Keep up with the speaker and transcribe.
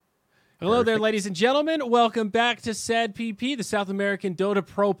Hello there, ladies and gentlemen. Welcome back to SAD PP, the South American Dota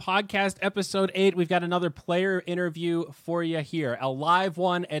Pro podcast, episode 8. We've got another player interview for you here, a live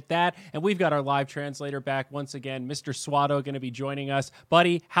one at that. And we've got our live translator back once again, Mr. Swado, going to be joining us.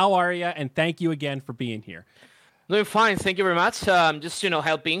 Buddy, how are you? And thank you again for being here. Doing fine, thank you very much. Just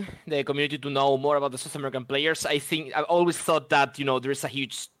helping the community to know more about the South American players. I've always thought that there is a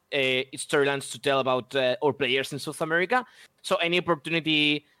huge storylines to tell about our players in South America. So any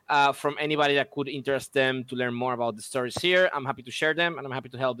opportunity from anybody that could interest them to learn more about the stories here, I'm happy to share them, and I'm happy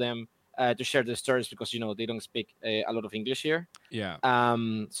to help them to share the stories because they don't speak a lot of English here. Yeah.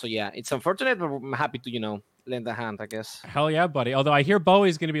 So yeah, it's unfortunate, but I'm happy to lend a hand, I guess. Hell yeah, buddy. Although I hear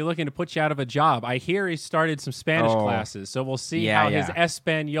Bowie's going to be looking to put you out of a job. I hear he started some Spanish classes, so we'll see how his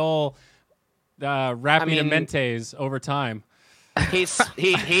Espanol rapidamente over time. He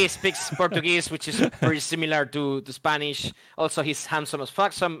speaks Portuguese, which is pretty similar to Spanish. Also, he's handsome as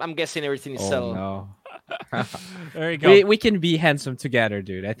fuck, so I'm guessing everything is settled. No. There you go. We can be handsome together,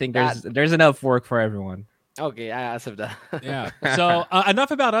 dude. I think there's enough work for everyone. Okay, I accept that. Yeah. So enough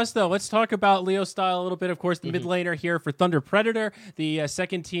about us, though. Let's talk about Leo Style a little bit. Of course, the mid laner here for Thunder Predator, the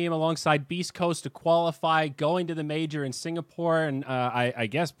second team alongside Beast Coast to qualify, going to the major in Singapore, and I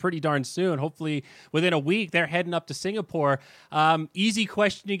guess pretty darn soon. Hopefully, within a week, they're heading up to Singapore. Easy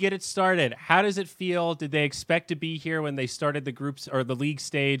question to get it started. How does it feel? Did they expect to be here when they started the groups or the league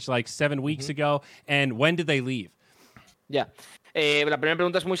stage like 7 weeks ago? And when did they leave? Yeah. La primera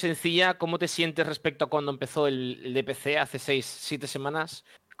pregunta es muy sencilla. ¿Cómo te sientes respecto a cuando empezó el DPC hace 6-7 semanas?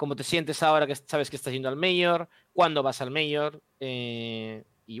 ¿Cómo te sientes ahora que sabes que estás yendo al Mayor? ¿Cuándo vas al Mayor? Y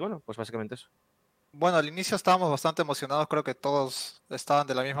bueno, pues básicamente eso. Bueno, al inicio estábamos bastante emocionados. Creo que todos estaban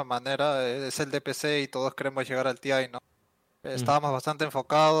de la misma manera. Es el DPC y todos queremos llegar al TI, ¿no? Estábamos bastante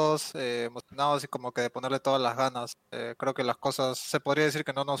enfocados, emocionados y como que de ponerle todas las ganas. Creo que las cosas, se podría decir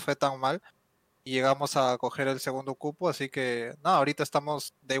que no nos fue tan mal. Y llegamos a coger el segundo cupo, así que ahorita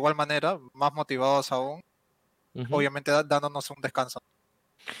estamos de igual manera, más motivados aún, obviamente dándonos un descanso.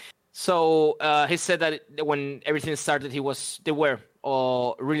 So he said that when everything started, they were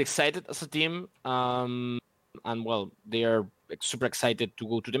really excited as a team, and well, they are super excited to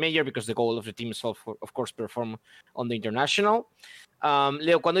go to the major because the goal of the team is of course perform on the international.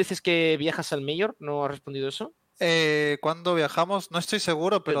 Leo, ¿cuándo dices que viajas al major? ¿No has respondido eso? ¿Cuándo viajamos? No estoy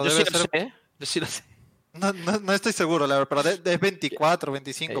seguro, pero debe ser... Sí lo sé. No estoy seguro, la verdad, pero es 24,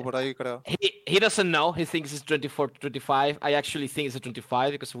 25 por ahí, creo. He doesn't know. He thinks it's 24 to 25. I actually think it's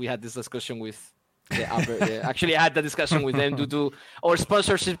 25 because we had this discussion with actually, I had that discussion with them due to our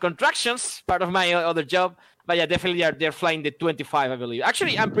sponsorship contractions, part of my other job. But yeah, definitely they're flying the 25, I believe.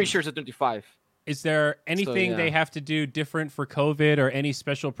 Actually, I'm pretty sure it's the 25. Is there anything they have to do different for COVID or any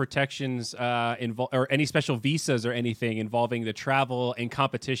special protections or any special visas or anything involving the travel and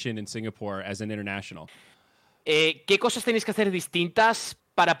competition in Singapore as an international? ¿Qué cosas tenéis que hacer distintas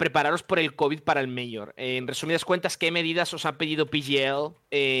para prepararos por el COVID para el Major? En resumidas cuentas, ¿qué medidas os ha pedido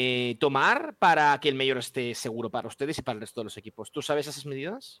PGL tomar para que el Major esté seguro para ustedes y para el resto de los equipos? ¿Tú sabes esas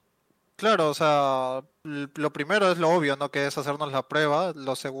medidas? Claro, o sea, lo primero es lo obvio, ¿no? Que es hacernos la prueba.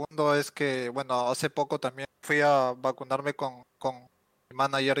 Lo segundo es que, bueno, hace poco también fui a vacunarme con mi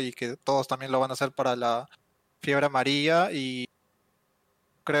manager y que todos también lo van a hacer para la fiebre amarilla y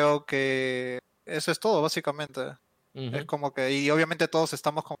creo que eso es todo, básicamente. Es como que, y obviamente todos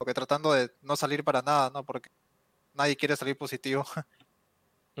estamos como que tratando de no salir para nada, ¿no? Porque nadie quiere salir positivo.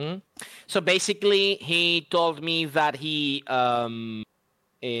 So basically, he told me that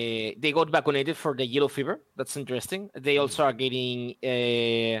they got vaccinated for the yellow fever. That's interesting. They also are getting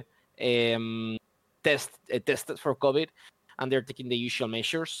tested for COVID, and they're taking the usual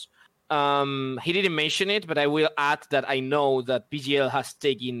measures. He didn't mention it, but I will add that I know that PGL has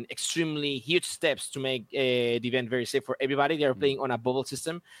taken extremely huge steps to make the event very safe for everybody. They are playing on a bubble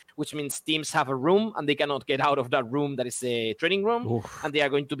system, which means teams have a room and they cannot get out of that room that is a training room. Oof. And they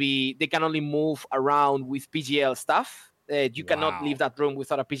can only move around with PGL staff. You cannot leave that room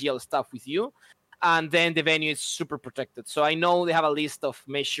without a PGL staff with you. And then the venue is super protected. So I know they have a list of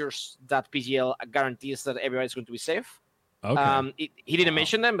measures that PGL guarantees that everybody's going to be safe. Okay. He didn't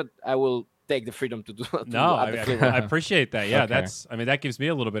mention them, but I will take the freedom to do that. No, I appreciate that. Yeah, that gives me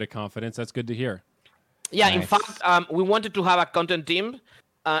a little bit of confidence. That's good to hear. Yeah, nice. In fact, we wanted to have a content team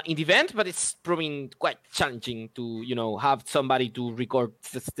in the event, but it's proving quite challenging to, have somebody to record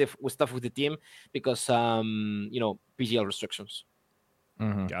stuff with the team because, PGL restrictions.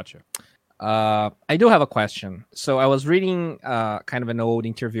 Gotcha. I do have a question. So I was reading kind of an old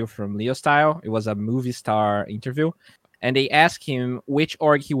interview from Leo Style. It was a movie star interview. And they asked him which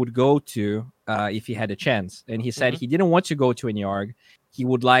org he would go to if he had a chance. And he said he didn't want to go to any org. he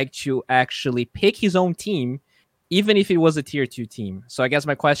would like to actually pick his own team, even if it was a tier 2 team. So I guess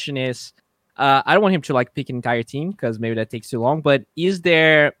my question is, I don't want him to like pick an entire team because maybe that takes too long. But is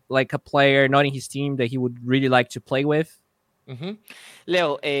there like a player not in his team that he would really like to play with?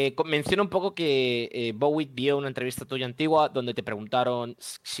 Leo, menciona un poco que Bowie vio una entrevista tuya antigua donde te preguntaron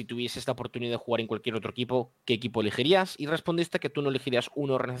si tuvieses la oportunidad de jugar en cualquier otro equipo, ¿qué equipo elegirías? Y respondiste que tú no elegirías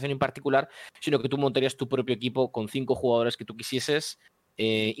una organización en particular, sino que tú montarías tu propio equipo con 5 jugadores que tú quisieses,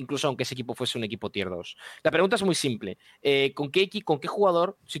 incluso aunque ese equipo fuese un equipo tier 2. La pregunta es muy simple. ¿Con qué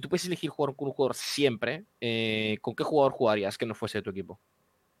jugador, si tú puedes elegir jugar con un jugador siempre, con qué jugador jugarías que no fuese de tu equipo?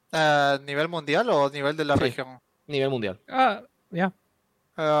 ¿Nivel mundial o nivel de la Sí. región? Nivel mundial. Yeah.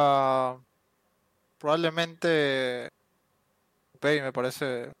 Probablemente Pupey me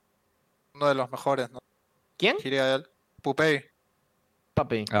parece uno de los mejores, ¿no? ¿Quién? Elegiría a él. Pupey.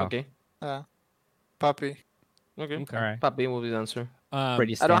 Papi. Oh. Okay. Papi. Okay. Okay. All right. Papi will be the answer.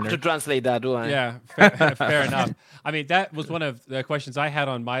 Pretty I don't have to standard. translate that, do I? Yeah, fair enough. I mean, that was one of the questions I had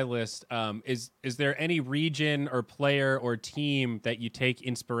on my list. Is there any region or player or team that you take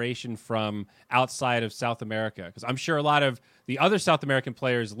inspiration from outside of South America? Because I'm sure a lot of the other South American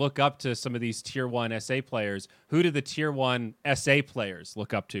players look up to some of these tier 1 SA players. Who do the tier 1 SA players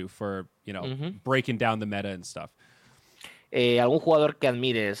look up to for, breaking down the meta and stuff? ¿Algún jugador que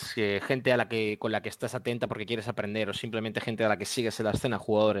admires? Gente con la que estás atenta porque quieres aprender o simplemente gente a la que sigues en la escena,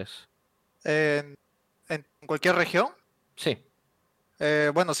 jugadores. ¿En cualquier región? Sí.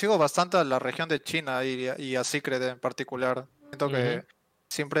 Bueno, sigo bastante a la región de China y a Secret en particular. Siento que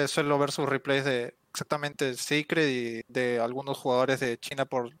siempre suelo ver sus replays de exactamente Secret y de algunos jugadores de China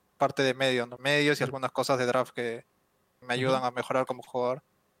por parte de medios y algunas cosas de draft que me ayudan a mejorar como jugador.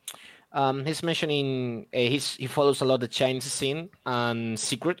 He's mentioning he follows a lot the Chinese scene and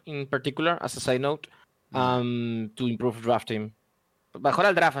Secret in particular, as a side note, to improve drafting. Mejora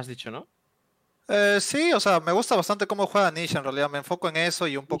el draft, has dicho, ¿no? Sí, o sea, me gusta bastante cómo juega Nisha, en realidad me enfoco en eso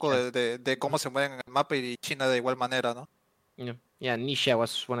y un poco de cómo se mueven en el mapa y China de igual manera, ¿no? Yeah, Nisha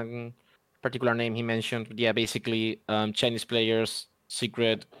was one particular name he mentioned. Yeah, basically Chinese players,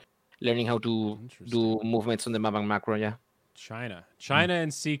 Secret, learning how to do movements on the map and macro, yeah. China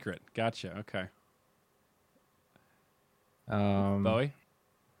and Secret. Gotcha. Okay. Bowie?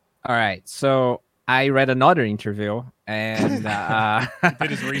 All right. So I read another interview and Did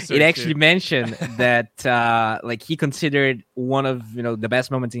his research, it actually dude. mentioned that like he considered one of the best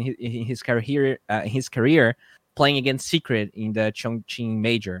moments in his career playing against Secret in the Chongqing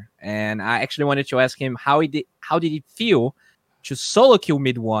Major. And I actually wanted to ask him how did it feel to solo kill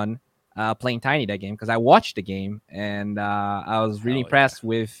mid one playing Tiny that game, because I watched the game and I was really impressed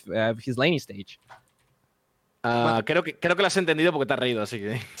with his laning stage. Creo que lo has entendido porque te has reído, así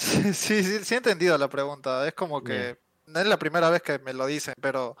que... Sí he entendido la pregunta. Es como que no es la primera vez que me lo dicen,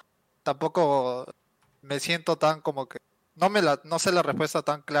 pero tampoco me siento tan como que... No sé la respuesta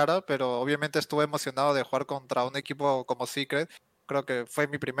tan clara, pero obviamente estuve emocionado de jugar contra un equipo como Secret. Creo que fue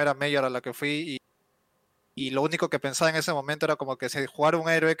mi primera Major a la que fui y lo único que pensaba en ese momento era como que jugar un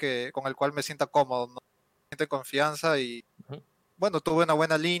héroe con el cual me sienta cómodo, ¿no? Me siente confianza y bueno, tuve una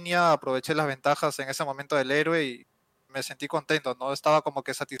buena línea, aproveché las ventajas en ese momento del héroe y me sentí contento, ¿no? Estaba como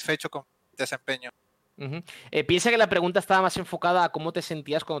que satisfecho con mi desempeño. Piensa que la pregunta estaba más enfocada a cómo te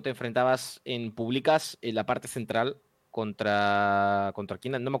sentías cuando te enfrentabas en públicas en la parte central contra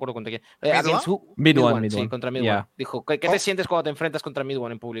quién, no me acuerdo contra quién. Mid One. Sí, contra Mid Yeah. One. Dijo, ¿qué te sientes cuando te enfrentas contra Mid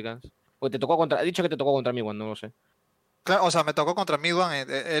One en públicas? Ha dicho que te tocó contra Mid One, no lo sé. Claro, o sea, me tocó contra Midwan,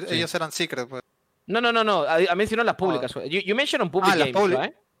 ellos eran Secret, pues. No. Ha mencionado las públicas. You mentioned on public games,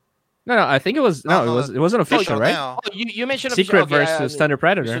 right? No, I think it was it wasn't official, right? Oh, you mentioned Secret official. versus Thunder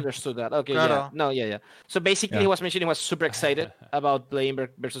Predator. Misunderstood that. Okay, Claro. yeah. So basically, he was mentioning he was super excited about playing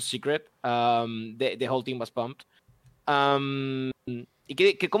versus Secret. The whole team was pumped.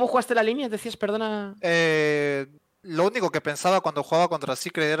 ¿Y cómo jugaste la línea? Decías, perdona. Lo único que pensaba cuando jugaba contra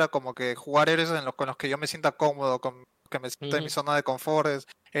Secret era como que jugar héroes con los que yo me sienta cómodo, que me sienta en mi zona de confort,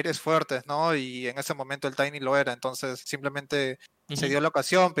 héroes fuertes, ¿no? Y en ese momento el Tiny lo era, entonces simplemente se dio la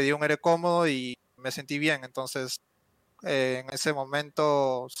ocasión, pedí un héroe cómodo y me sentí bien, entonces en ese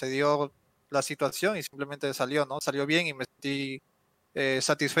momento se dio la situación y simplemente salió, ¿no? Salió bien y me sentí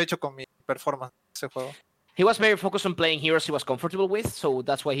satisfecho con mi performance en ese juego. He was very focused on playing heroes he was comfortable with, so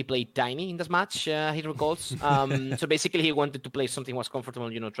that's why he played Tiny in this match, he recalls. So basically he wanted to play something he was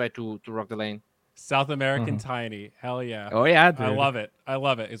comfortable, try to rock the lane. South American Tiny. Hell yeah. Oh, yeah, dude. I love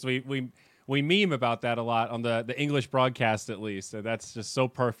it. It's, we meme about that a lot on the English broadcast, at least. So that's just so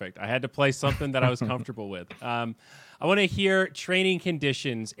perfect. I had to play something that I was comfortable with. I want to hear training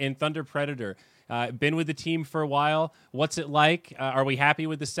conditions in Thunder Predator. been with the team for a while. What's it like? Are we happy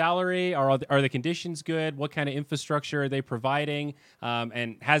with the salary? Are the conditions good? What kind of infrastructure are they providing?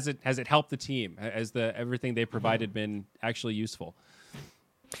 And has it helped the team? Has everything they provided been actually useful?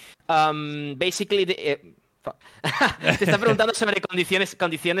 Basically, te está preguntando sobre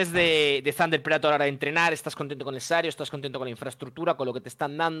condiciones de Thunder Predator ahora de entrenar. ¿Estás contento con el salario? ¿Estás contento con la infraestructura? ¿Con lo que te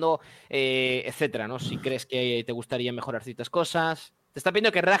están dando? Etcétera, ¿no? Si crees que te gustaría mejorar ciertas cosas. Te está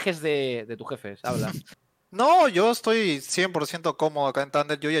pidiendo que rajes de tu jefe. Habla. No, yo estoy 100% cómodo acá en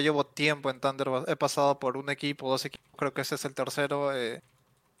Thunder. Yo ya llevo tiempo en Thunder. He pasado por un equipo, 2 equipos, creo que ese es el tercero.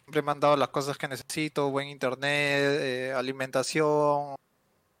 Siempre me han dado las cosas que necesito, buen internet, alimentación,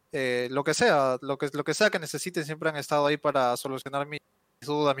 lo que sea, lo que sea que necesiten, siempre han estado ahí para solucionar mis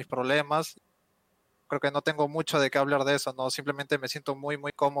dudas, mis problemas. Creo que no tengo mucho de qué hablar de eso, ¿no? Simplemente me siento muy,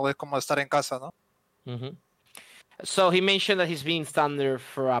 muy cómodo, es como estar en casa, ¿no? Mm-hmm. So he mentioned that he's been in Thunder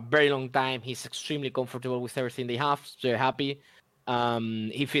for a very long time. He's extremely comfortable with everything they have. They're happy.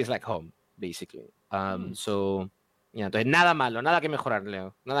 He feels like home, basically. So, yeah, entonces nada malo, nada que mejorar,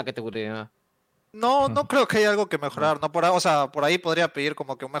 Leo. Nada que te guste. No creo que haya algo que mejorar, ¿no? O sea, por ahí podría pedir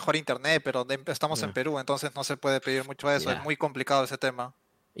como que un mejor internet, pero estamos en Perú, entonces no se puede pedir mucho eso. Es muy complicado ese tema.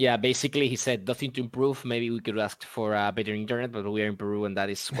 Yeah, basically he said nothing to improve. Maybe we could ask for a better internet, but we are in Peru and that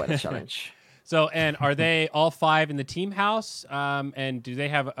is quite a challenge. So, and are they all 5 in the team house? And do they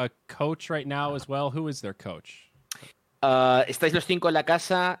have a coach right now as well? Who is their coach? Estáis los 5 en la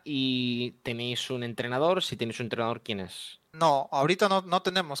casa y tenéis un entrenador. Si tenéis un entrenador, ¿quién es? No, ahorita no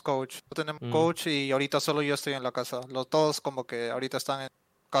tenemos coach. No tenemos coach y ahorita solo yo estoy en la casa. Todos como que ahorita están en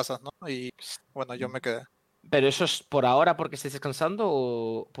casas, ¿no? Y bueno, yo me quedé. ¿Pero eso es por ahora porque estáis descansando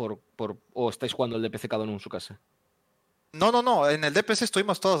o estáis jugando el DPC cada uno en su casa? No, en el DPC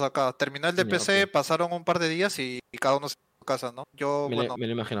estuvimos todos acá. Terminó el DPC, pasaron un par de días y cada uno se fue a su casa, ¿no? Yo, me lo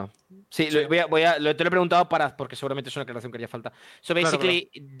he imaginado. Sí, te lo he preguntado porque seguramente es una aclaración que haría falta. So basically,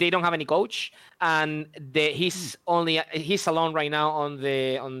 claro. They don't have any coach and he's alone right now on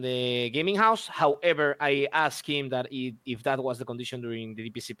the gaming house. However, I asked him that if that was the condition during the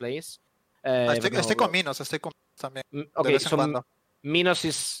DPC plays. Estoy con Minos también. Okay, so Minos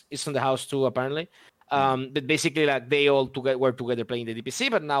is on the house too, apparently. But basically, like they all were together playing the DPC,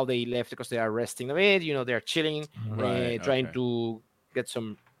 but now they left because they are resting a bit. You know, they're chilling, trying to get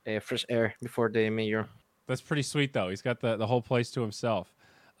some fresh air before the major. That's pretty sweet, though. He's got the whole place to himself.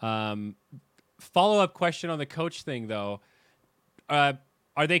 Follow-up question on the coach thing, though.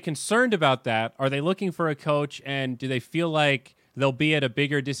 Are they concerned about that? Are they looking for a coach, and do they feel like they'll be at a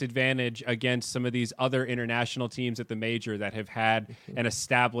bigger disadvantage against some of these other international teams at the major that have had an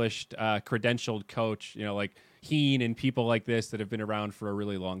established, credentialed coach, you know, like Heen and people like this that have been around for a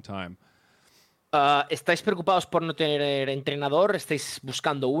really long time? ¿Estáis preocupados por no tener entrenador? ¿Estáis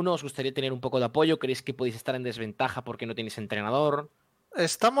buscando uno? ¿Os gustaría tener un poco de apoyo? ¿Creéis que podéis estar en desventaja porque no tenéis entrenador?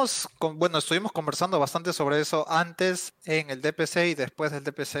 Estuvimos conversando bastante sobre eso antes en el DPC y después del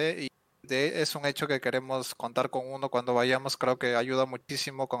DPC y es un hecho que queremos contar con uno cuando vayamos. Creo que ayuda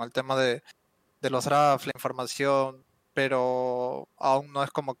muchísimo con el tema de los drafts, la información, pero aún no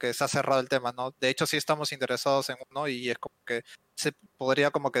es como que se ha cerrado el tema, ¿no? De hecho, sí estamos interesados en uno y es como que se podría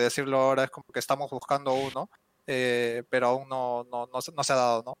como que decirlo ahora, es como que estamos buscando uno, pero aún no se ha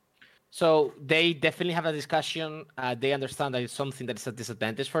dado, ¿no? So they definitely have a discussion. They understand that it's something that is a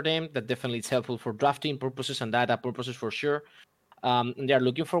disadvantage for them, that definitely it's helpful for drafting purposes and data purposes for sure. And they are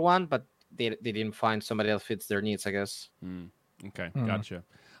looking for one, but they didn't find somebody else fits their needs, I guess. Okay, gotcha.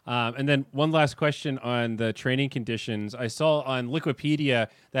 And then one last question on the training conditions. I saw on Liquipedia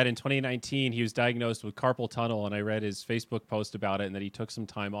that in 2019 he was diagnosed with carpal tunnel, and I read his Facebook post about it and that he took some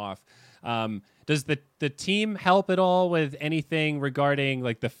time off. Does the team help at all with anything regarding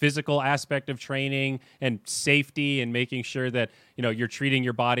like the physical aspect of training and safety and making sure that, you know, you're treating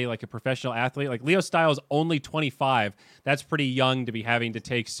your body like a professional athlete? Like Leo Styles only 25. That's pretty young to be having to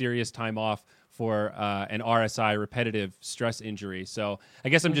take serious time off for an RSI, repetitive stress injury. So I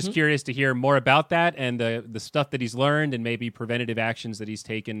guess I'm just curious to hear more about that and the stuff that he's learned and maybe preventative actions that he's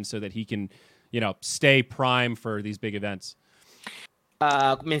taken so that he can, you know, stay prime for these big events.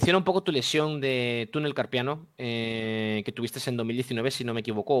 Menciona un poco tu lesión de túnel carpiano que tuviste en 2019, si no me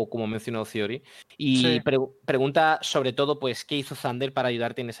equivoco, o como ha mencionado Theory. Y sí. Pregunta sobre todo, pues, ¿qué hizo Thunder para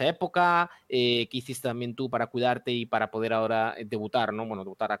ayudarte en esa época? ¿Qué hiciste también tú para cuidarte y para poder ahora debutar, ¿no? Bueno,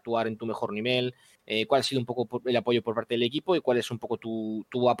 debutar, actuar en tu mejor nivel. ¿Cuál ha sido un poco el apoyo por parte del equipo y cuál es un poco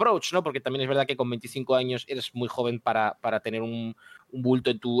tu approach, ¿no? Porque también es verdad que con 25 años eres muy joven para tener un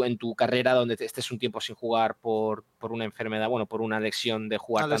bulto en tu carrera donde estés un tiempo sin jugar por una enfermedad, bueno, por una lesión de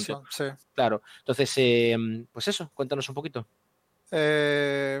jugar tanto. Sí. Claro. Entonces, pues eso, cuéntanos un poquito.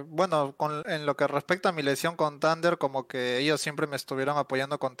 Bueno, en lo que respecta a mi lesión con Thunder, como que ellos siempre me estuvieron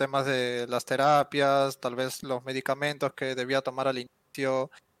apoyando con temas de las terapias, tal vez los medicamentos que debía tomar al inicio,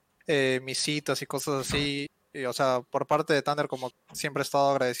 mis citas y cosas así. Y, o sea, por parte de Thunder, como siempre he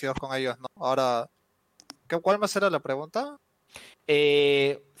estado agradecido con ellos, ¿no? Ahora, ¿cuál más era la pregunta?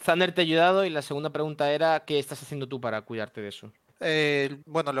 Thunder te ha ayudado y la segunda pregunta era, ¿qué estás haciendo tú para cuidarte de eso?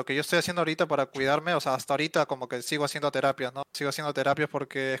 Bueno, lo que yo estoy haciendo ahorita para cuidarme, o sea, hasta ahorita como que sigo haciendo terapias, ¿no? Sigo haciendo terapias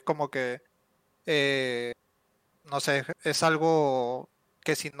porque es como que, eh, no sé, es algo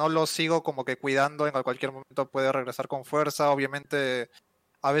que si no lo sigo como que cuidando, en cualquier momento puede regresar con fuerza. Obviamente,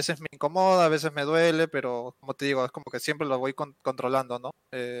 a veces me incomoda, a veces me duele, pero como te digo, es como que siempre lo voy controlando, ¿no?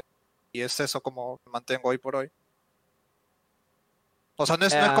 Y es eso como me mantengo hoy por hoy. O sea, Uh, no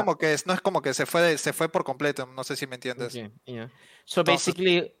es como que se fue por completo, no sé si me entiendes. okay, yeah. So Entonces,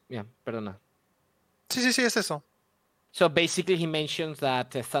 basically, yeah, perdona. sí, es eso. So basically, he mentions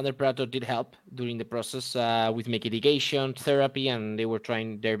that Thunder Predator did help during the process with medication, therapy, and they were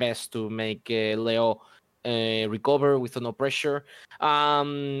trying their best to make Leo recover with no pressure.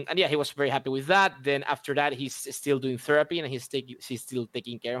 And yeah, he was very happy with that. Then after that, he's still doing therapy and he's still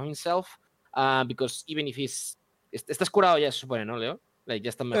taking care of himself because even if estás curado ya se supone, ¿no, Leo? Like, ya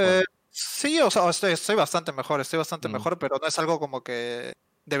está mejor. Sí, o sea, estoy bastante mejor, pero no es algo como que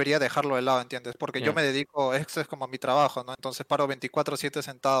debería dejarlo de lado, ¿entiendes? Porque yo Yeah. me dedico, es como mi trabajo, ¿no? Entonces paro 24/7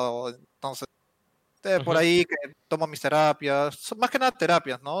 sentado, entonces por ahí que tomo mis terapias, más que nada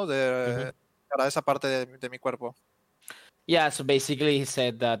terapias, ¿no? Para esa parte de mi cuerpo. Yeah, so basically he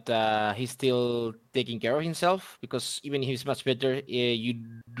said that he's still taking care of himself because even if he's much better, you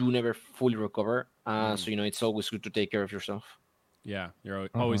do never fully recover. So, you know, it's always good to take care of yourself. Yeah, you're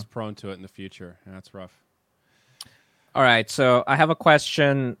always prone to it in the future. That's rough. All right, so I have a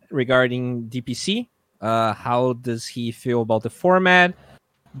question regarding DPC. How does he feel about the format?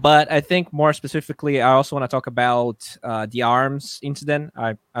 But I think more specifically, I also want to talk about the ARMS incident.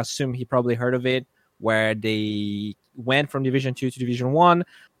 I assume he probably heard of it, where they went from Division 2 to Division 1.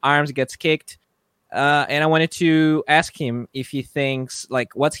 ARMS gets kicked. And I wanted to ask him if he thinks,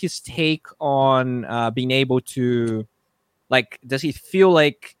 like, what's his take on being able to, like, does he feel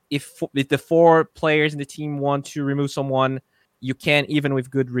like if the 4 players in the team want to remove someone, you can, even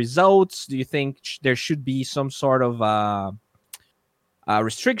with good results? Do you think there should be some sort of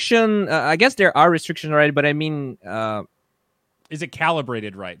restriction? I guess there are restrictions already, but I mean, is it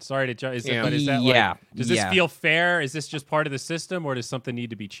calibrated right? Sorry to is Yeah. but is that Yeah, like, does this yeah. feel fair? Is this just part of the system, or does something need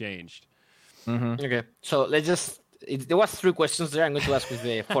to be changed? Okay, so let's just. There was 3 questions there. I'm going to ask with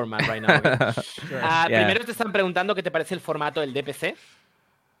the format right now. Okay? Yeah. Primero te están preguntando qué te parece el formato del DPC.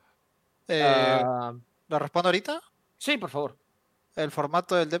 ¿Lo respondo ahorita? Sí, por favor. ¿El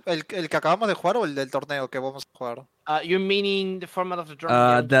formato el que acabamos de jugar o el del torneo que vamos a jugar? You're meaning the format of the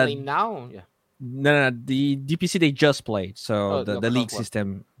tournament that I'm playing now? Yeah. No, the DPC they just played, so the league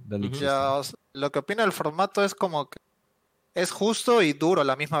system, Ya, lo que opino del formato es como que es justo y duro a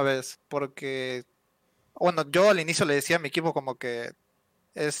la misma vez, porque, bueno, yo al inicio le decía a mi equipo como que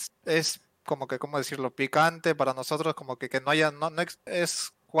es como que, ¿cómo decirlo? Picante para nosotros, como que no haya, no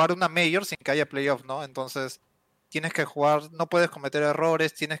es jugar una Major sin que haya playoff, ¿no? Entonces, tienes que jugar, no puedes cometer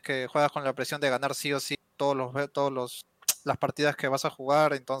errores, tienes que jugar con la presión de ganar sí o sí las partidas que vas a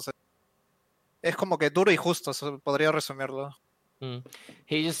jugar, entonces es como que duro y justo, podría resumirlo.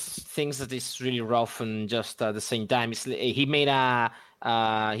 He just thinks that it's really rough and just at the same time. He made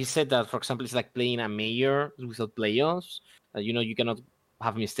he said that, for example, it's like playing a major without playoffs. You know, you cannot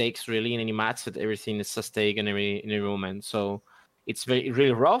have mistakes really in any match. That everything is a stake in every moment. So it's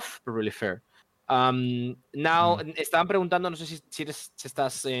really rough, but really fair. Now, estaban preguntando, no sé si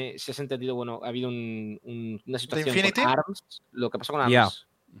has entendido, bueno, ha habido una situación con ARMS, lo que pasó con ARMS. Yeah.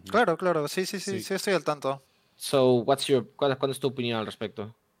 Claro, sí, estoy al tanto. So, ¿cuál es tu opinión al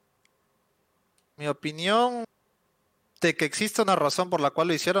respecto? Mi opinión de que existe una razón por la cual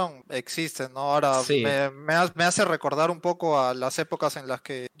lo hicieron, existe, ¿no? Ahora sí. me hace recordar un poco a las épocas en las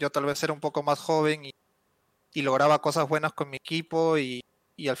que yo tal vez era un poco más joven y lograba cosas buenas con mi equipo y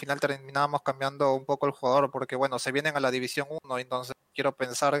al final terminábamos cambiando un poco el jugador porque, bueno, se vienen a la División 1, entonces quiero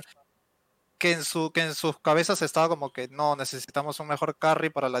pensar que en sus cabezas estaba como que no, necesitamos un mejor carry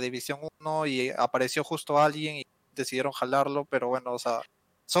para la División 1 y apareció justo alguien y decidieron jalarlo, pero bueno, o sea,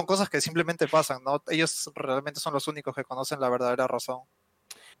 son cosas que simplemente pasan, ¿no? Ellos realmente son los únicos que conocen la verdadera razón.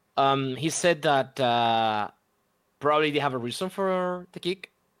 He said that probably they have a reason for the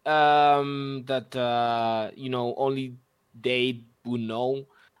kick, that you know, only they would know,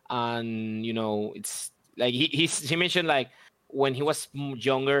 and you know, it's like he mentioned like when he was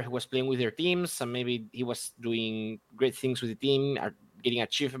younger, he was playing with their teams, and maybe he was doing great things with the team, getting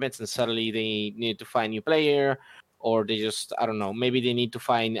achievements, and suddenly they need to find a new player, or they just, I don't know, maybe they need to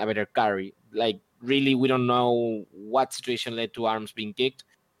find a better carry. Like, really, we don't know what situation led to Arms being kicked.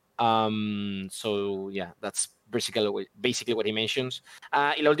 So, yeah, that's basically what he mentions.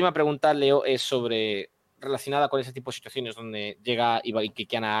 Y la última pregunta, Leo, es relacionada con ese tipo de situaciones donde llega y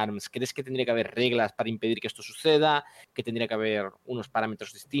kickean a Arms. ¿Crees que tendría que haber reglas para impedir que esto suceda? ¿Que tendría que haber unos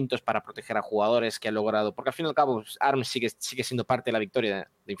parámetros distintos para proteger a jugadores que han logrado? Porque al fin y al cabo, pues, Arms sigue siendo parte de la victoria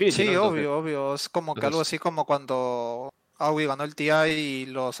de Infinity. Sí, ¿no? obvio. Es como que algo así como cuando Aui ganó el TI y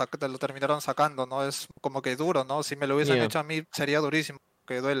lo terminaron sacando, ¿no? Es como que duro, ¿no? Si me lo hubiesen hecho a mí sería durísimo,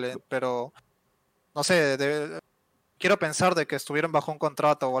 que duele, pero no sé, quiero pensar de que estuvieron bajo un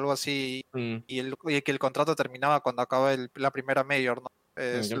contrato o algo así y que el contrato terminaba cuando acaba la primera Major, ¿no?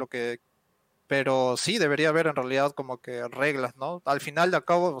 Es lo que... Pero sí, debería haber en realidad como que reglas, ¿no? Al final de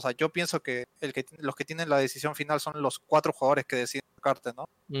cabo, o sea, yo pienso que los que tienen la decisión final son los 4 jugadores que deciden sacarte, ¿no?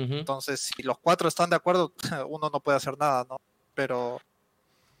 Entonces, si los 4 están de acuerdo, uno no puede hacer nada, ¿no? Pero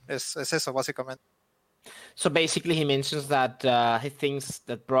es eso, básicamente. So basically, he mentions that he thinks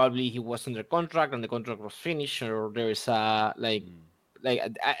that probably he was under contract and the contract was finished, or there is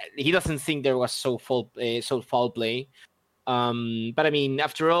he doesn't think there was so foul play. But I mean,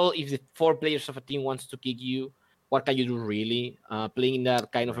 after all, if the 4 players of a team wants to kick you, what can you do really? Playing in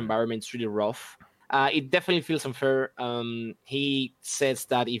that kind of environment is really rough. It definitely feels unfair. He says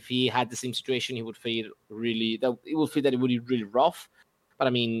that if he had the same situation, he would feel that it would be really rough. But I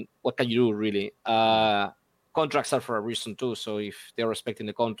mean, what can you do really? Contracts are for a reason too. So if they're respecting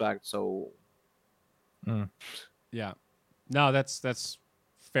the contract, yeah, no, that's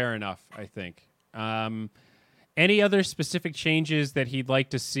fair enough, I think. Any other specific changes that he'd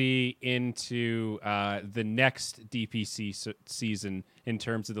like to see into the next DPC season in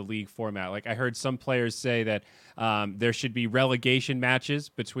terms of the league format? Like, I heard some players say that there should be relegation matches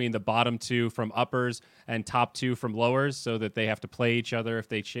between the bottom 2 from uppers and top 2 from lowers, so that they have to play each other if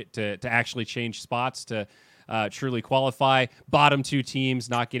they to actually change spots to truly qualify. Bottom 2 teams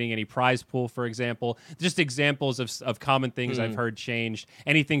not getting any prize pool, for example. Just examples of common things I've heard changed.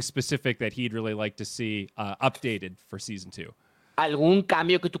 Anything specific that he'd really like to see updated for Season 2? ¿Algún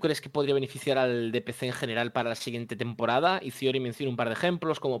cambio que tú crees que podría beneficiar al DPC en general para la siguiente temporada? Y Theory menciona un par de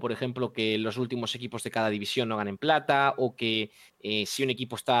ejemplos, como por ejemplo que los últimos equipos de cada división no ganen plata, o que si un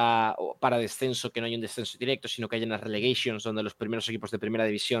equipo está para descenso, que no haya un descenso directo, sino que haya unas relegations donde los primeros equipos de primera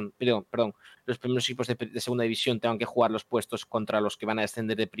división, los primeros equipos de segunda división tengan que jugar los puestos contra los que van a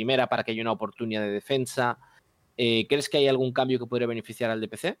descender de primera para que haya una oportunidad de defensa. ¿Crees que hay algún cambio que podría beneficiar al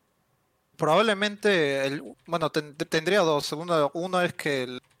DPC? Probablemente, tendría 2. Uno es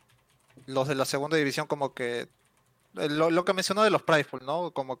que los de la segunda división como que lo que mencionó de los prize pool,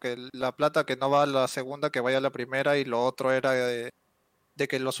 ¿no? Como que la plata que no va a la segunda, que vaya a la primera, y lo otro era de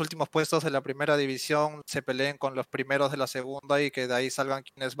que los últimos puestos de la primera división se peleen con los primeros de la segunda y que de ahí salgan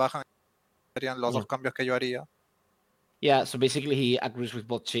quienes bajan. Serían los 2 cambios que yo haría. Yeah, so basically he agrees with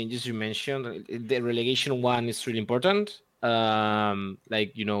both changes you mentioned. The relegation one is really important. The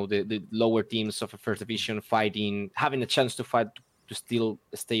lower teams of a first division having a chance to fight to still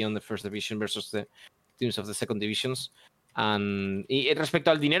stay on the first division versus the teams of the second divisions. Y respecto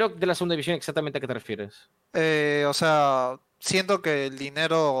al dinero de la segunda división, ¿exactamente a qué te refieres? O sea, siento que el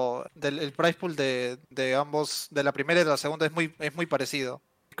dinero el prize pool de ambos, de la primera y de la segunda, es muy parecido.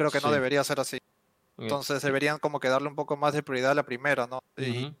 Creo que no debería ser así. Entonces deberían como que darle un poco más de prioridad a la primera, ¿no?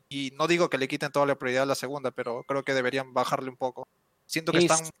 Y no digo que le quiten toda la prioridad a la segunda, pero creo que deberían bajarle un poco. Siento que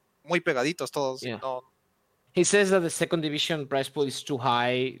están muy pegaditos todos. No. He says that the second division prize pool is too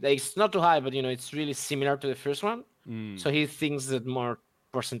high. It's not too high, but it's really similar to the first one. So he thinks that more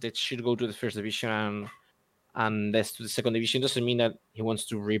percentage should go to the first division and less to the second division. Doesn't mean that he wants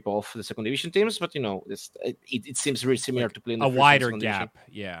to rip off the second division teams, but it seems very similar to playing a wider gap.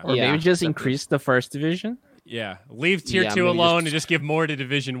 Division. Or maybe just increase the first division. Yeah, leave tier 2 alone and just give more to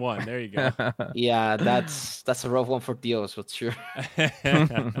Division 1. There you go. Yeah, that's a rough one for Dios, but sure.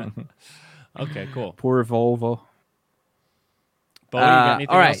 Okay, cool. Poor Volvo. Bo, you got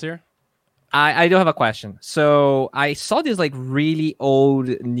anything else here? I do have a question. So I saw this really old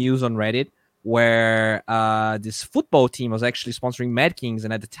news on Reddit where this football team was actually sponsoring Mad Kings,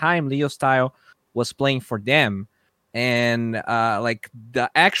 and at the time Leo Style was playing for them, and the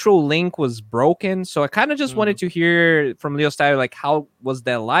actual link was broken. So I kind of just wanted to hear from Leo Style, how was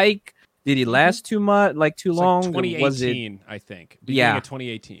that like? Did it last too much, too long? 2018, was it... I think. Beginning of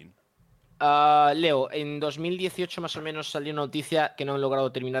 2018. Leo, en 2018 más o menos salió una noticia que no han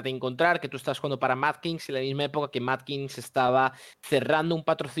logrado terminar de encontrar, que tú estás jugando para Mad Kings en la misma época que Mad Kings estaba cerrando un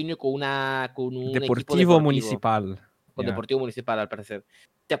patrocinio con un equipo Deportivo Municipal. Con Yeah. Deportivo Municipal, al parecer.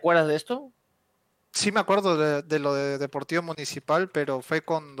 ¿Te acuerdas de esto? Sí me acuerdo de lo de Deportivo Municipal, pero fue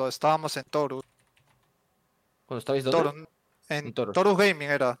cuando estábamos en Torus. Cuando estabais dónde? Torus en Torus. Torus Gaming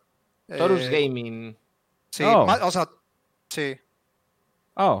era. Torus Eh, Gaming. Sí, Oh. o sea, sí.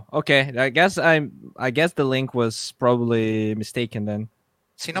 Oh, okay. I guess the link was probably mistaken then.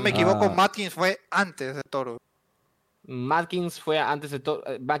 Si no me equivoco, Ah. Matkins fue antes de Torus. Mad Kings fue antes de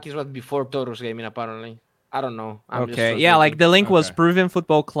Mad Kings was before Torus Gaming, apparently. I don't know. I'm just Okay. Yeah, like the link was Okay. Proven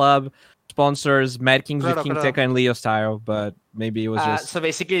Football Club sponsors Mad Kings with Claro, King claro. Tekka and Leo Style, but maybe it was just so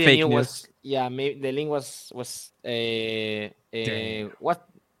basically the fake new news. was the link was what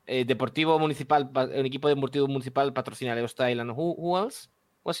Deportivo Municipal, un equipo Deportivo Municipal patrocina Leo Style, and who else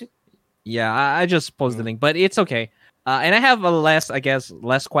was it? Yeah, I just posted the Mm. link, but it's okay. And I have a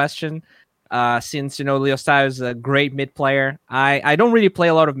less question. Since Leo Style is a great mid player, I don't really play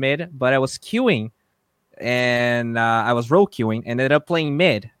a lot of mid, but I was queuing, and I was roll queuing, and ended up playing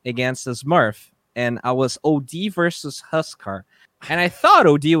mid against a Smurf, and I was OD versus Huskar, and I thought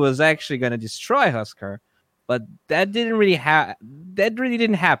OD was actually gonna destroy Huskar, but that didn't really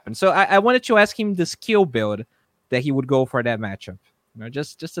didn't happen. So I wanted to ask him the skill build that he would go for that matchup.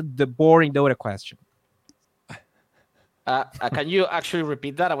 Just the boring Dota question. Can you actually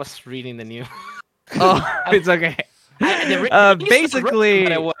repeat that? I was reading the news. Oh, it's okay. Basically,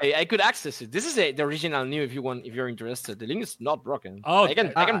 By the way, I could access it. This is the original new. If you're interested, the link is not broken. Oh, I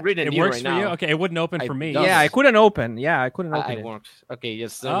can read it. It new works right for now. you. Okay, it wouldn't open I for me. don't. yeah, I couldn't open. Yeah, I couldn't open It it. works. Okay,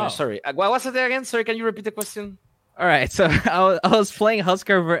 yes. Oh. Sorry. What was it again? Sorry, can you repeat the question? All right, so I was playing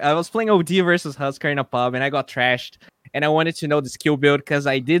I was playing OD versus Huskar in a pub, and I got trashed. And I wanted to know the skill build because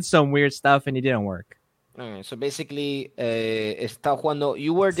I did some weird stuff and it didn't work. Okay, so basically, estaba jugando.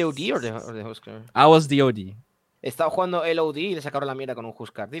 You were the OD or the Huskar? I was the OD. Estaba jugando el OD y le sacaron la mierda con un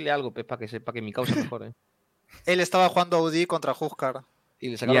Huskar. Dile algo, para que sepa que mi causa mejore. Él estaba jugando OD contra Huskar. Y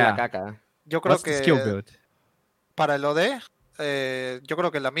le sacaron Yeah. la caca. Yo creo What's the skill que build? para el OD, yo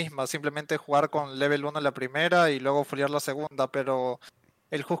creo que la misma. Simplemente jugar con level 1 en la primera y luego foliar la segunda. Pero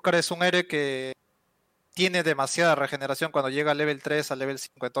el Huskar es un héroe que tiene demasiada regeneración cuando llega a level 3, a level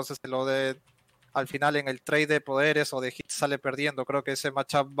 5. Entonces el OD al final en el trade de poderes o de hits sale perdiendo. Creo que ese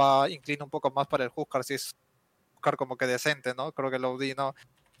matchup inclina un poco más para el Huskar, si es Huskar como que decente, ¿no? Creo que el OD no.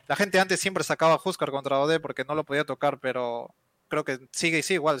 La gente antes siempre sacaba a Huskar contra OD porque no lo podía tocar, pero creo que sigue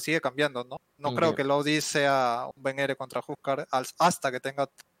igual, sigue cambiando, ¿no? No creo Ok. que el OD sea un buen héroe contra Huskar hasta que tenga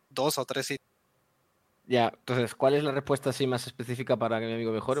 2 o 3 hits. Ya, entonces, ¿cuál es la respuesta así más específica para que mi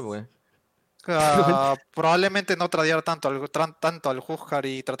amigo mejore? Pues? Probablemente no tradear tanto al Huskar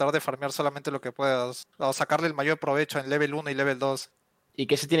y tratar de farmear solamente lo que puedas. O sacarle el mayor provecho en level 1 y level 2. ¿Y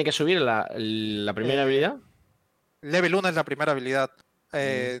qué se tiene que subir? ¿La primera habilidad? Level 1 es la primera habilidad.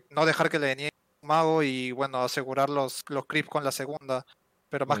 No dejar que le deniegue un mago y bueno, asegurar los creeps con la segunda.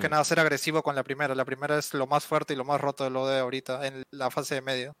 Pero más que nada ser agresivo con la primera. La primera es lo más fuerte y lo más roto de lo de ahorita en la fase de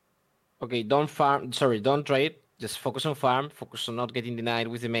medio. Okay, don't trade. Just focus on farm. Focus on not getting denied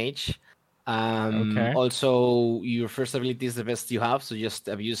with the mage. Okay. Also, your first ability is the best you have, so just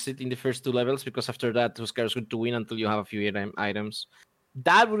abuse it in the first 2 levels, because after that, Huskar is going to win until you have a few items.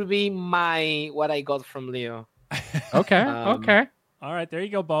 That would be what I got from Leo. Okay, okay. All right, there you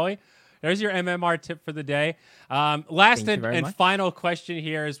go, Bowie. There's your MMR tip for the day. Last Thank you and, very and much. final question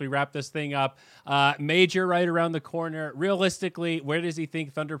here as we wrap this thing up. Major right around the corner. Realistically, where does he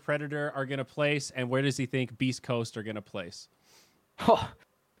think Thunder Predator are going to place, and where does he think Beast Coast are going to place? Oh,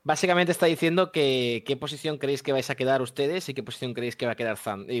 básicamente está diciendo que qué posición creéis que vais a quedar ustedes y qué posición creéis que va a quedar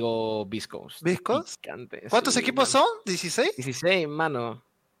Beast Coast. ¿Beast Coast? Picante, ¿Cuántos sí, equipos mano. son? ¿16? 16, mano.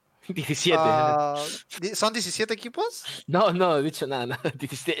 17. ¿Son 17 equipos? No, he dicho nada.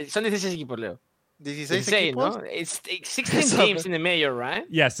 17, son 16 equipos, Leo. 16 16, equipos. ¿no? It's 16 teams in the major, right?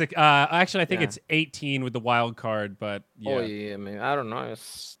 Yes, actually, I think Yeah. it's 18 with the wild card, but yeah. Oye, I don't know.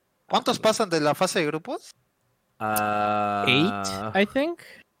 It's, ¿Cuántos pasan de la fase de grupos? 8, I think.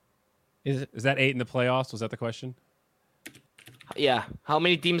 Is it? Is that 8 in the playoffs? Was that the question? Yeah. How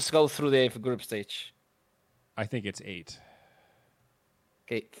many teams go through the group stage? I think it's 8.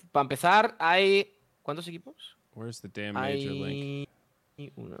 Okay. Para empezar, hay... ¿Cuántos equipos? Where's the damn major link?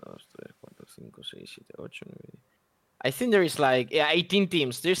 Hay 1, 2, 3, 4, 5, 6, 7, 8, 9. I think there is like 18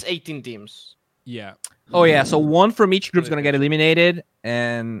 teams. There's 18 teams. Yeah. Oh yeah, so one from each group's gonna get eliminated,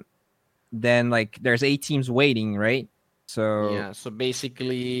 and then like there's 8 teams waiting, right? So Yeah, so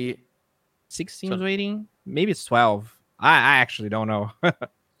basically... 6 teams waiting? Maybe it's 12. I actually don't know.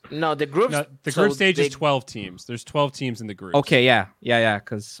 No, the group. No, the so group stage the is 12 teams. There's 12 teams in the group. Okay, yeah,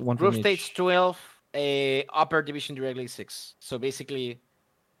 because one Group from stage each. 12, upper division directly 6. So basically,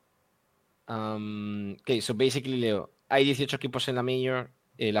 okay, so basically, Leo, hay 18 equipos en la Major.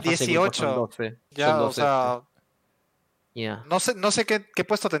 La fase de grupos son 18. 12. Ya, son o 12. sea, Yeah. no sé qué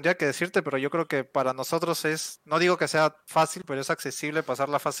puesto tendría que decirte, pero yo creo que para nosotros no digo que sea fácil, pero es accesible pasar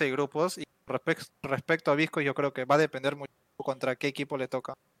la fase de grupos. Y respecto a Visco, yo creo que va a depender mucho contra qué equipo le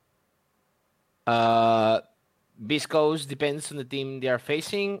toca. Viscos depends on the team they are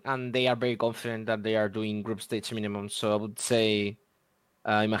facing, and they are very confident that they are doing group stage minimum. So I would say,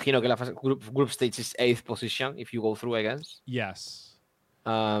 imagino que la fase, group stage is 8th position if you go through, I guess. Yes.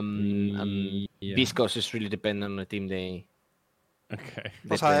 And Yeah. Viscos is really dependent on the team they. Okay.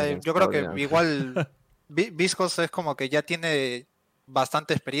 O sea, play yo creo against, que yeah. igual Viscos es como que ya tiene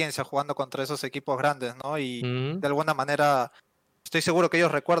bastante experiencia jugando contra esos equipos grandes, ¿no? Y Mhm. de alguna manera estoy seguro que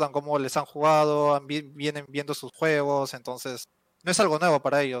ellos recuerdan cómo les han jugado, vienen viendo sus juegos, entonces no es algo nuevo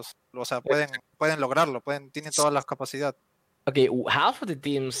para ellos. O sea, pueden lograrlo, tienen todas las capacidades. Okay, half of the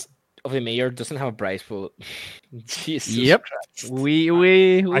teams of the Major doesn't have a prize pool. Jesus. Yep. Christ. We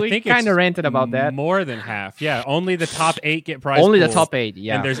I think kind of it's ranted about that. More than half. Yeah, only the top 8 get prize Only the pools, top 8,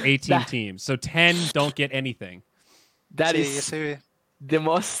 yeah. And there's 18 That- teams. So 10 don't get anything. That Sí, is sí. the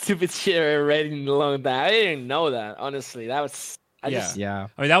most stupid shit I ever read in a long time. I didn't know that, honestly. That was. Yeah.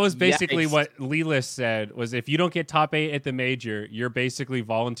 I mean, that was basically Yikes. what Lelis said, was if you don't get top 8 at the major, you're basically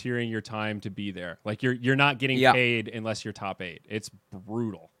volunteering your time to be there. Like you're not getting Yeah. paid unless you're top 8. It's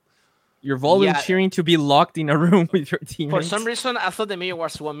brutal. You're volunteering to be locked in a room with your For teammates. some reason, I thought the Major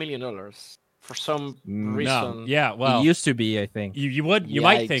was $1 million. For some No. reason. Yeah, well, it used to be, I think. you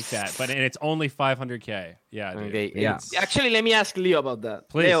might think Yikes. that, but it's only 500K. Yeah, dude. Okay, Yeah. Actually, let me ask Leo about that.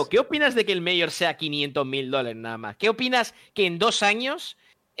 Please. Leo, ¿qué opinas de que el Major sea $500,000 nada más? ¿Qué opinas que en 2 años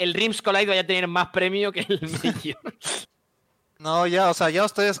el Rims Collide vaya a tener más premio que el Major? No, ya, o sea, ya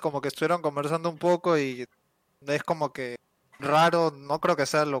ustedes como que estuvieron conversando un poco y es como que raro, no creo que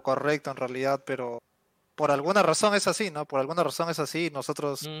sea lo correcto en realidad, pero por alguna razón es así, ¿no? Por alguna razón es así,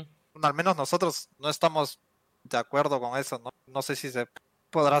 nosotros, al menos nosotros no estamos de acuerdo con eso, ¿no? No sé si se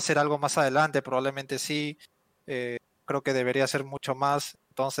podrá hacer algo más adelante, probablemente sí, creo que debería ser mucho más,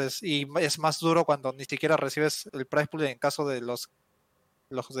 entonces, y es más duro cuando ni siquiera recibes el prize pool en caso de los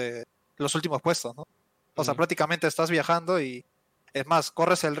últimos puestos, ¿no? O sea, prácticamente estás viajando y es más,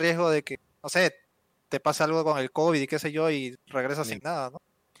 corres el riesgo de que, no sé, te pase algo con el COVID y qué sé yo y regresas sin nada, ¿no?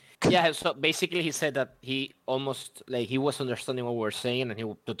 Yeah, so basically he said that he almost, like, he was understanding what we were saying, and he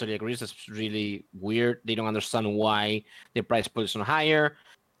totally agrees. It's really weird. They don't understand why the price pool is not higher,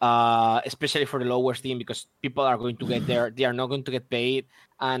 especially for the lowest team, because people are going to get there. They are not going to get paid,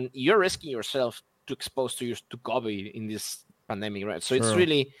 and you're risking yourself to expose to COVID in this pandemic, right? So it's True.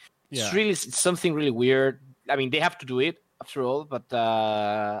 really, Yeah. it's something really weird. I mean, they have to do it after all, but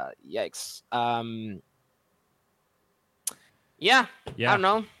yikes. Yeah, I don't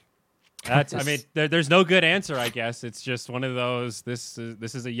know. That's. I mean, there's no good answer. I guess it's just one of those. This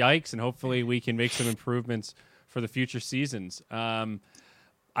is a yikes, and hopefully we can make some improvements for the future seasons.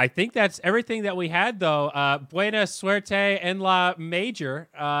 I think that's everything that we had, though. Buena suerte en la major.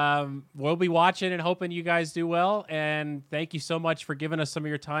 We'll be watching and hoping you guys do well. And thank you so much for giving us some of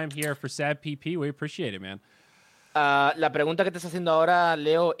your time here for SAD PP. We appreciate it, man. La pregunta que te está haciendo ahora,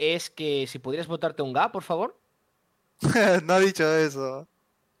 Leo, es que si pudieras votarte un GA, por favor. No ha dicho eso.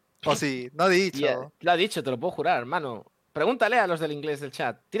 O sí, no ha dicho. Yeah, lo ha dicho, te lo puedo jurar, hermano. Pregúntale a los del inglés del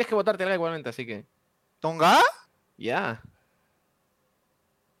chat. Tienes que votarte igualmente, así que. ¿Tonga? Ya.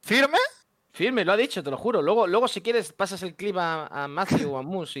 ¿Firme? Firme, lo ha dicho, te lo juro. Luego si quieres, pasas el clip a Matthew o a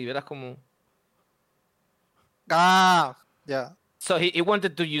Moose y verás cómo. Ah, ya. So he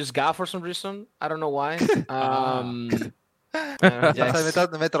wanted to use GA for some reason. I don't know why. O sea,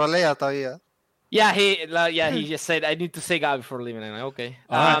 me trolea todavía. Yeah, he just said I need to say GA before leaving. And okay.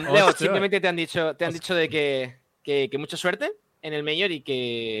 All right, Leo, let's do it. simplemente te han dicho de que mucha suerte en el Major y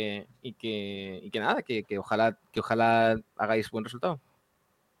que nada, que ojalá hagáis buen resultado.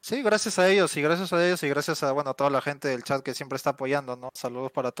 Sí, gracias a ellos y gracias a, bueno, a toda la gente del chat que siempre está apoyando, ¿no?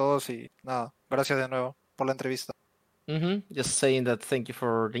 Saludos para todos y nada, gracias de nuevo por la entrevista. Just saying that thank you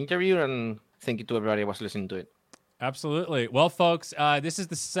for the interview and thank you to everybody who was listening to it. Absolutely. Well, folks, this is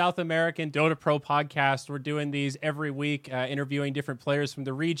the South American Dota Pro podcast. We're doing these every week, interviewing different players from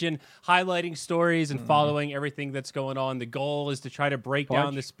the region, highlighting stories and following everything that's going on. The goal is to try to break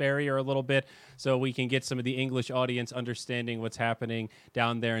down this barrier a little bit so we can get some of the English audience understanding what's happening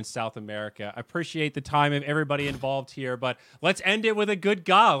down there in South America. I appreciate the time of everybody involved here, but let's end it with a good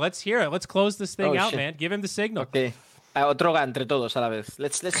GA. Let's hear it. Let's close this thing out, shit. man. Give him the signal. Okay. Otro GA entre todos a la vez.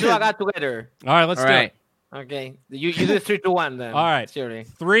 Let's do a GA together. All right, let's All do right. it. Okay. You do 3, 2, 1 then. All right. Siri.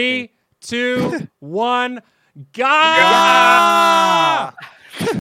 3, 2, 1, GA! Ah!